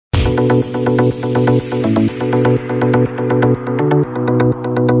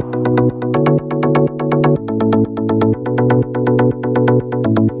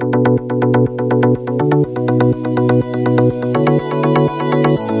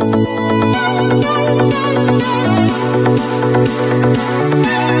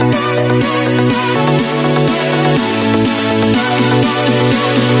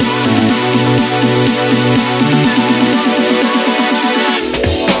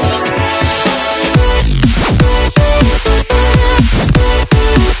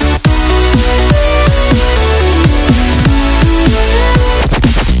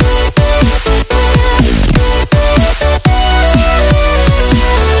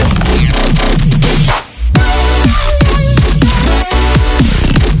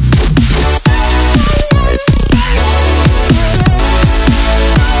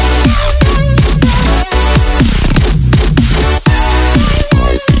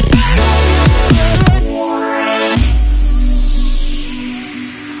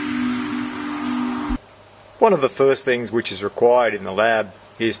One of the first things which is required in the lab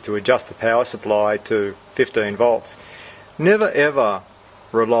is to adjust the power supply to 15 volts. Never ever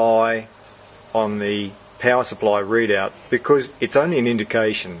rely on the power supply readout because it's only an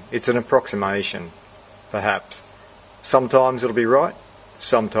indication, it's an approximation perhaps. Sometimes it'll be right,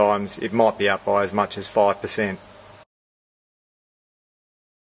 sometimes it might be up by as much as 5%.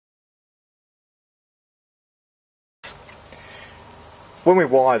 When we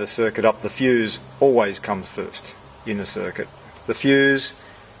wire the circuit up, the fuse always comes first in the circuit. The fuse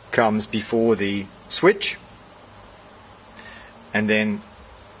comes before the switch, and then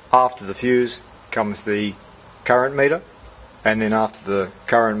after the fuse comes the current meter, and then after the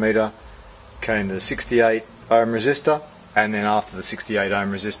current meter came the 68 ohm resistor, and then after the 68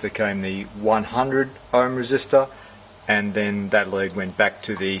 ohm resistor came the 100 ohm resistor, and then that lead went back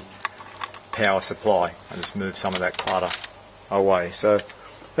to the power supply. I just moved some of that clutter away. So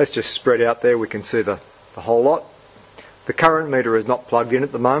let's just spread out there, we can see the whole lot. The current meter is not plugged in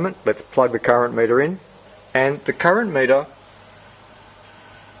at the moment. Let's plug the current meter in, and the current meter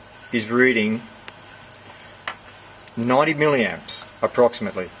is reading 90 milliamps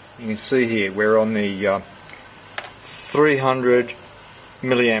approximately. You can see here we're on the 300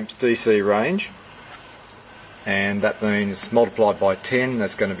 milliamps DC range, and that means multiplied by 10,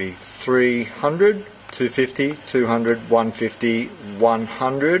 that's going to be 300, 250, 200, 150,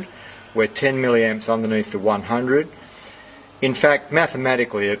 100. We're 10 milliamps underneath the 100. In fact,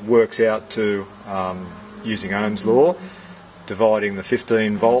 mathematically it works out to, using Ohm's law, dividing the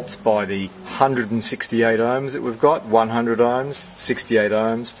 15 volts by the 168 ohms that we've got, 100 ohms, 68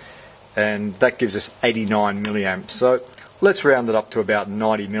 ohms, and that gives us 89 milliamps. So let's round it up to about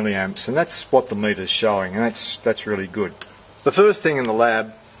 90 milliamps, and that's what the meter's showing, and that's really good. The first thing in the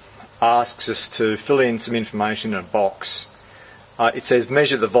lab asks us to fill in some information in a box. It says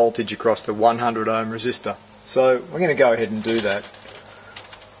measure the voltage across the 100 ohm resistor. So we're going to go ahead and do that.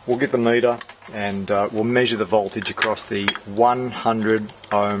 We'll get the meter and we'll measure the voltage across the 100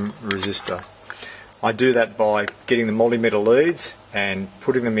 ohm resistor. I do that by getting the multimeter leads and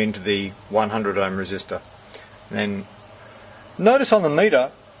putting them into the 100 ohm resistor. And then notice on the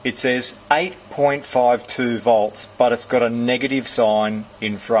meter it says 8.52 volts, but it's got a negative sign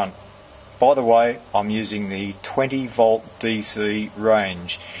in front. By the way, I'm using the 20 volt DC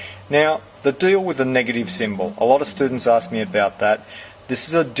range. Now, the deal with the negative symbol, a lot of students ask me about that. This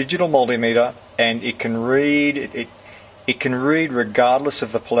is a digital multimeter, and it can read regardless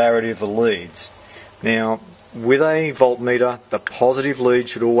of the polarity of the leads. Now, with a voltmeter, the positive lead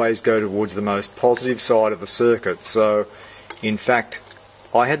should always go towards the most positive side of the circuit. So, in fact,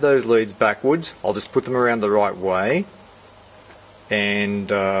 I had those leads backwards. I'll just put them around the right way,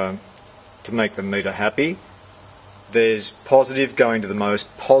 and to make the meter happy, there's positive going to the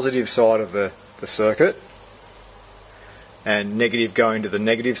most positive side of the circuit, and negative going to the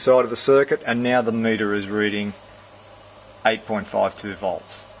negative side of the circuit, and now the meter is reading 8.52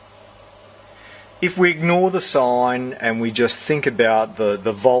 volts. If we ignore the sign and we just think about the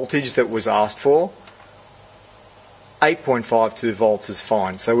voltage that was asked for, 8.52 volts is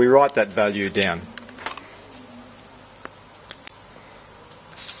fine, so we write that value down.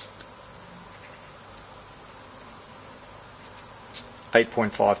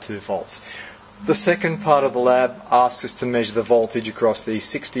 8.52 volts. The second part of the lab asks us to measure the voltage across the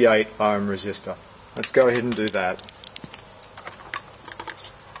 68 ohm resistor. Let's go ahead and do that.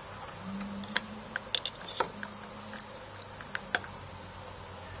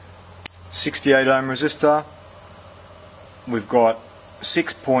 .68 ohm resistor, we've got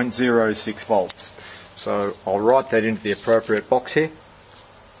 6.06 volts. So I'll write that into the appropriate box here.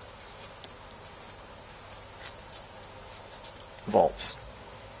 volts.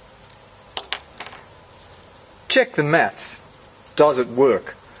 Check the maths. Does it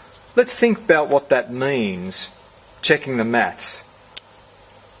work? Let's think about what that means, checking the maths.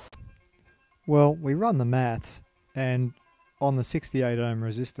 Well, we run the maths, and on the 68 ohm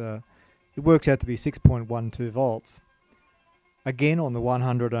resistor, it works out to be 6.12 volts. Again, on the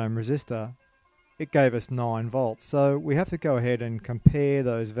 100 ohm resistor, it gave us 9 volts. So we have to go ahead and compare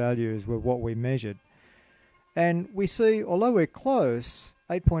those values with what we measured. And we see, although we're close,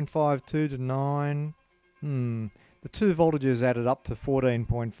 8.52 to 9, the two voltages added up to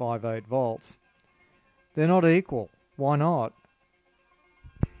 14.58 volts. They're not equal. Why not?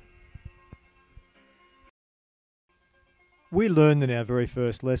 We learned in our very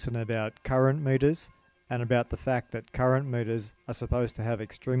first lesson about current meters and about the fact that current meters are supposed to have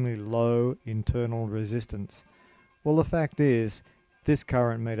extremely low internal resistance. Well, the fact is, this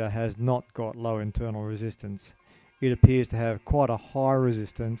current meter has not got low internal resistance. It appears to have quite a high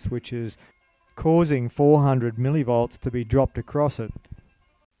resistance, which is causing 400 millivolts to be dropped across it.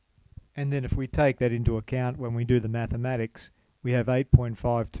 And then if we take that into account when we do the mathematics, we have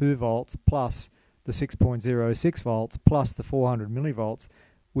 8.52 volts plus the 6.06 volts plus the 400 millivolts,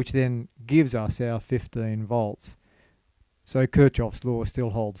 which then gives us our 15 volts. So Kirchhoff's law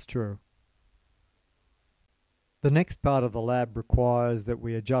still holds true. The next part of the lab requires that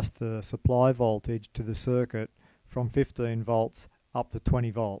we adjust the supply voltage to the circuit from 15 volts up to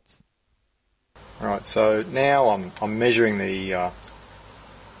 20 volts. Alright, so now I'm measuring the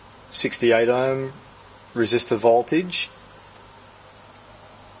 68 ohm resistor voltage.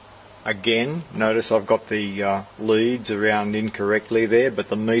 Again, notice I've got the leads around incorrectly there, but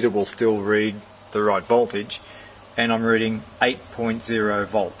the meter will still read the right voltage, and I'm reading 8.0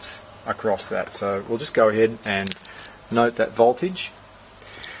 volts across that. So we'll just go ahead and note that voltage.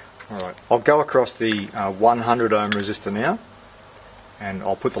 Alright, I'll go across the 100 ohm resistor now, and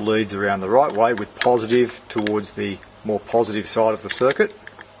I'll put the leads around the right way with positive towards the more positive side of the circuit,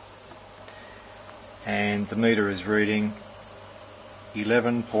 and the meter is reading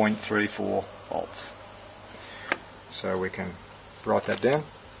 11.34 volts. So we can write that down.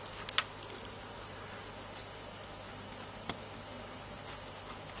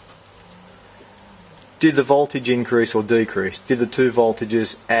 Did the voltage increase or decrease? Did the two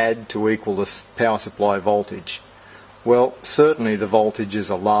voltages add to equal the power supply voltage? Well, certainly the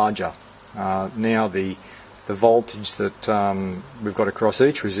voltages are larger. Now the voltage that we've got across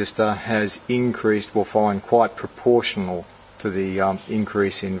each resistor has increased, we'll find, quite proportional to the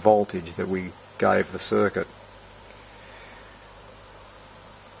increase in voltage that we gave the circuit.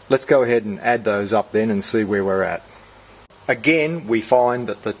 Let's go ahead and add those up then and see where we're at. Again, we find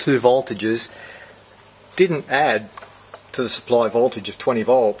that the two voltages didn't add to the supply voltage of 20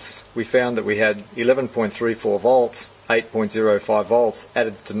 volts. We found that we had 11.34 volts, 8.05 volts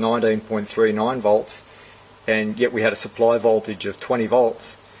added to 19.39 volts, and yet we had a supply voltage of 20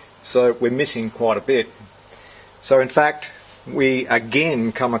 volts. So we're missing quite a bit. So in fact, we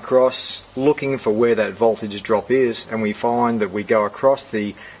again come across looking for where that voltage drop is, and we find that we go across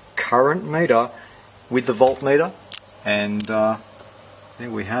the current meter with the voltmeter, and there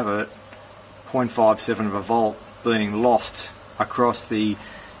we have it, 0.57 of a volt being lost across the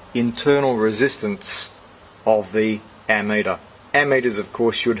internal resistance of the ammeter. Ammeters, of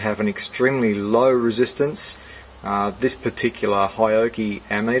course, should have an extremely low resistance. This particular Hioki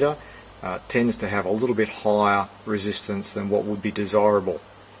ammeter tends to have a little bit higher resistance than what would be desirable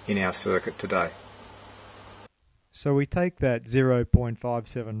in our circuit today. So we take that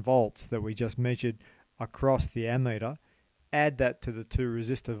 0.57 volts that we just measured across the ammeter, add that to the two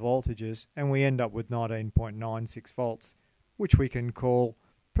resistor voltages, and we end up with 19.96 volts, which we can call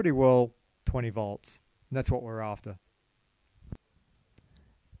pretty well 20 volts. And that's what we're after.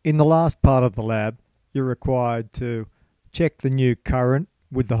 In the last part of the lab, you're required to check the new current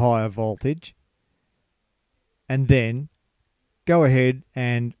with the higher voltage, and then go ahead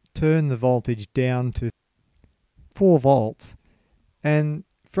and turn the voltage down to 4 volts, and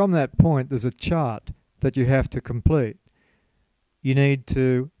from that point there's a chart that you have to complete. You need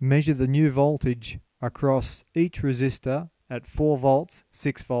to measure the new voltage across each resistor at 4 volts,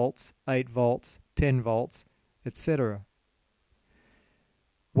 6 volts, 8 volts, 10 volts, etc.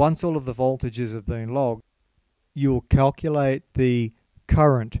 Once all of the voltages have been logged, you'll calculate the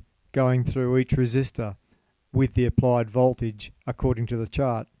current going through each resistor with the applied voltage according to the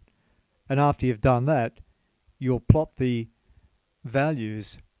chart. And after you've done that, you'll plot the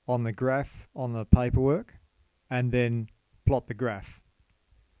values on the graph on the paperwork, and then plot the graph.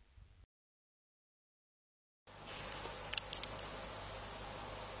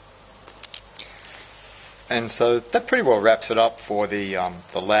 And so that pretty well wraps it up for the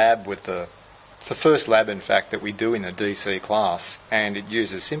lab it's the first lab in fact that we do in the DC class, and it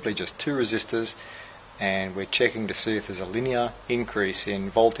uses simply just two resistors, and we're checking to see if there's a linear increase in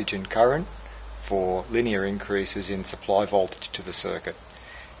voltage and current for linear increases in supply voltage to the circuit.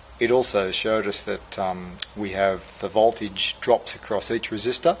 It also showed us that we have the voltage drops across each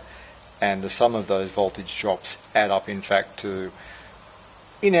resistor, and the sum of those voltage drops add up in fact to,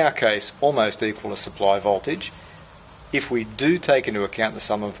 in our case, almost equal to supply voltage. If we do take into account the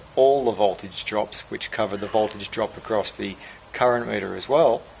sum of all the voltage drops, which cover the voltage drop across the current meter as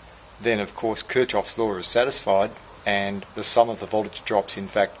well, then of course Kirchhoff's law is satisfied, and the sum of the voltage drops in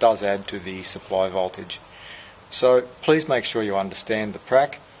fact does add to the supply voltage. So please make sure you understand the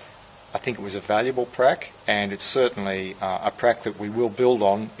prac. I think it was a valuable prac, and it's certainly a prac that we will build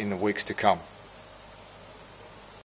on in the weeks to come.